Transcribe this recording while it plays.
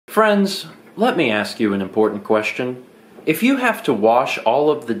Friends, let me ask you an important question. If you have to wash all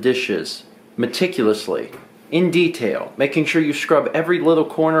of the dishes meticulously, in detail, making sure you scrub every little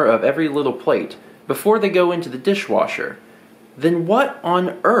corner of every little plate before they go into the dishwasher, then what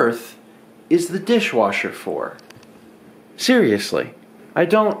on earth is the dishwasher for? Seriously, I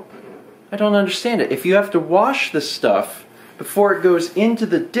don't understand it. If you have to wash the stuff before it goes into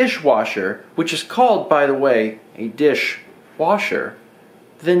the dishwasher, which is called, by the way, a dishwasher,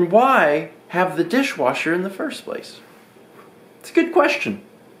 then why have the dishwasher in the first place? It's a good question.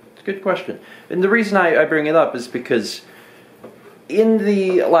 It's a good question. And the reason I bring it up is because in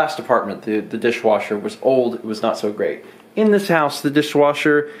the last apartment, the dishwasher was old, it was not so great. In this house, the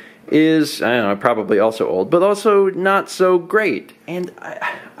dishwasher is, I don't know, probably also old, but also not so great. And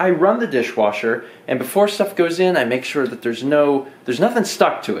I run the dishwasher, and before stuff goes in, I make sure that there's nothing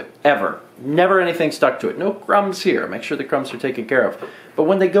stuck to it, ever. Never anything stuck to it. No crumbs here. Make sure the crumbs are taken care of. But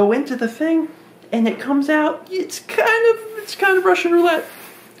when they go into the thing, and it comes out, it's kind of Russian roulette.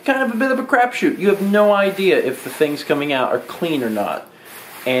 Kind of a bit of a crapshoot. You have no idea if the things coming out are clean or not.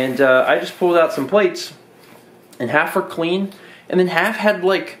 And I just pulled out some plates, and half were clean, and then half had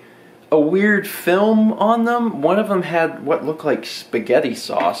like a weird film on them. One of them had what looked like spaghetti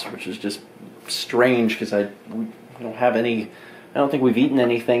sauce, which is just strange because we don't have any. I don't think we've eaten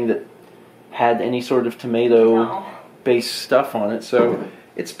anything that had any sort of tomato-based stuff on it. So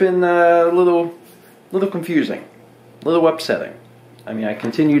it's been a little confusing, a little upsetting. I mean, I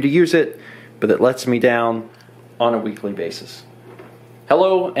continue to use it, but it lets me down on a weekly basis.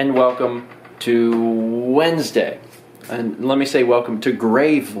 Hello and welcome to Wednesday. And let me say welcome to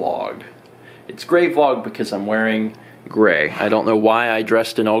Gray Vlog. It's Gray Vlog because I'm wearing gray. I don't know why I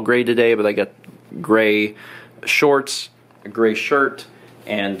dressed in all gray today, but I got gray shorts, a gray shirt,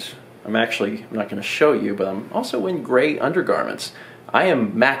 and I'm not going to show you, but I'm also in gray undergarments. I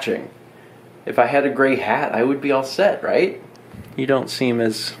am matching. If I had a gray hat, I would be all set, right? You don't seem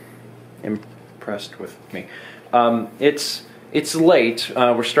as impressed with me. It's late.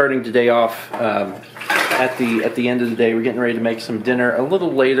 We're starting today off at the end of the day. We're getting ready to make some dinner a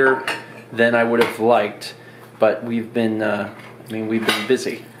little later than I would have liked, but we've been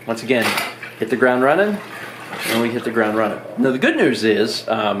busy. Once again, hit the ground running, and we hit the ground running. Now the good news is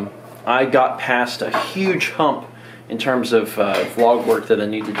I got past a huge hump in terms of vlog work that I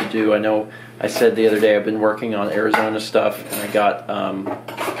needed to do. I know I said the other day I've been working on Arizona stuff, and I got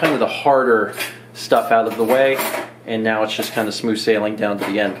kind of the harder stuff out of the way, and now it's just kind of smooth sailing down to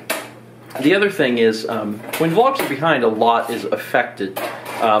the end. The other thing is, when vlogs are behind, a lot is affected,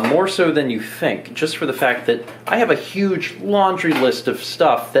 more so than you think, just for the fact that I have a huge laundry list of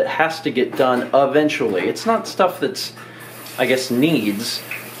stuff that has to get done eventually. It's not stuff that's, I guess, needs,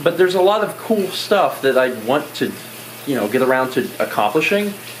 but there's a lot of cool stuff that I want to, get around to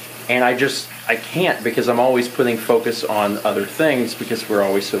accomplishing, and I can't because I'm always putting focus on other things because we're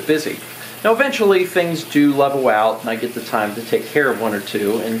always so busy. Now eventually things do level out and I get the time to take care of one or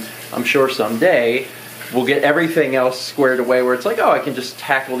two, and I'm sure someday we'll get everything else squared away where it's like, oh, I can just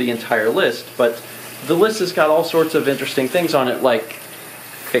tackle the entire list. But the list has got all sorts of interesting things on it, like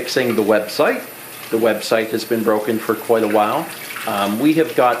fixing the website. The website has been broken for quite a while. We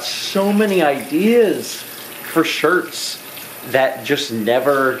have got so many ideas for shirts that just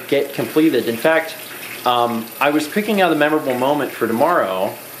never get completed. In fact, I was picking out a memorable moment for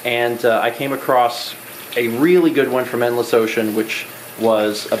tomorrow, and I came across a really good one from Endless Ocean, which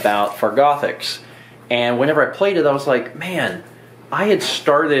was about Fargothics. And whenever I played it, I was like, man, I had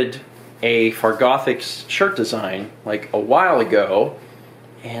started a Fargothics shirt design like a while ago,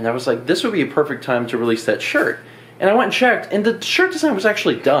 and I was like, this would be a perfect time to release that shirt. And I went and checked, and the shirt design was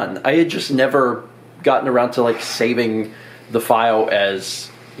actually done. I had just never gotten around to like saving the file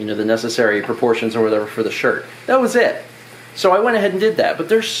as, the necessary proportions or whatever for the shirt. That was it. So I went ahead and did that. But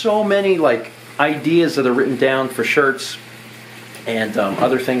there's so many like ideas that are written down for shirts and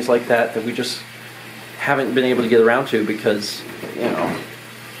other things like that that we just haven't been able to get around to because,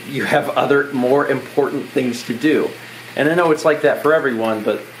 you have other more important things to do. And I know it's like that for everyone,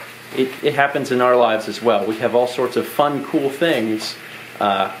 but it happens in our lives as well. We have all sorts of fun, cool things,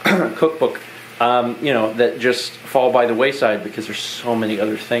 cookbook, that just fall by the wayside because there's so many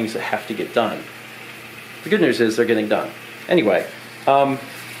other things that have to get done. The good news is they're getting done. Anyway,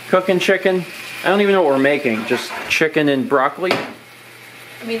 cooking chicken. I don't even know what we're making. Just chicken and broccoli.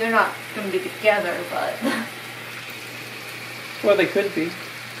 I mean, they're not going to be together, but... Well, they could be.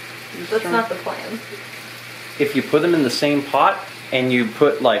 That's not the plan. If you put them in the same pot and you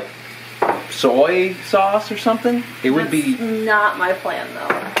put, like, soy sauce or something, it would be... That's not my plan, though.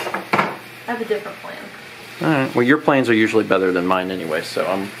 I have a different plan. Alright, well your plans are usually better than mine anyway, so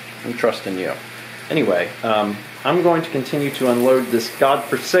I'm trusting you. Anyway, I'm going to continue to unload this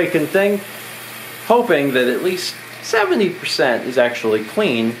godforsaken thing, hoping that at least 70% is actually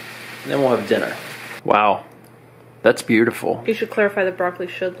clean, and then we'll have dinner. Wow, that's beautiful. You should clarify the broccoli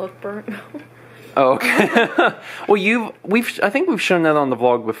should look burnt. Oh, okay. Well, I think we've shown that on the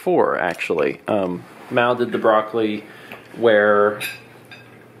vlog before, actually. Mal did the broccoli where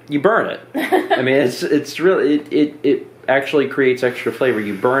you burn it. I mean, it's really it actually creates extra flavor.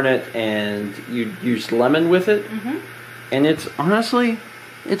 You burn it and you use lemon with it, and it's honestly,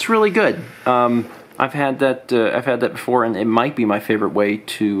 it's really good. I've had that before, and it might be my favorite way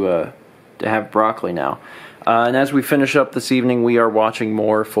to have broccoli now. And as we finish up this evening, we are watching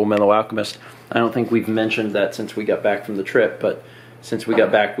more Full Metal Alchemist. I don't think we've mentioned that since we got back from the trip, but since we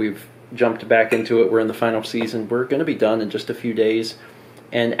got back, we've jumped back into it. We're in the final season. We're going to be done in just a few days.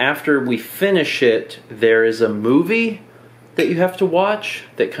 And after we finish it, there is a movie that you have to watch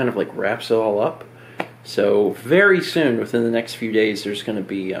that kind of like wraps it all up. So very soon, within the next few days, there's going to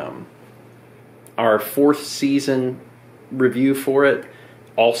be our 4th season review for it.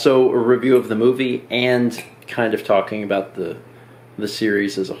 Also a review of the movie and kind of talking about the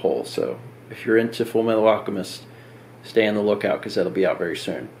series as a whole. So if you're into Full Metal Alchemist, stay on the lookout because that'll be out very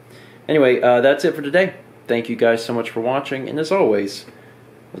soon. Anyway, that's it for today. Thank you guys so much for watching, and as always,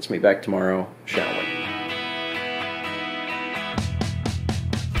 let's meet back tomorrow, shall we?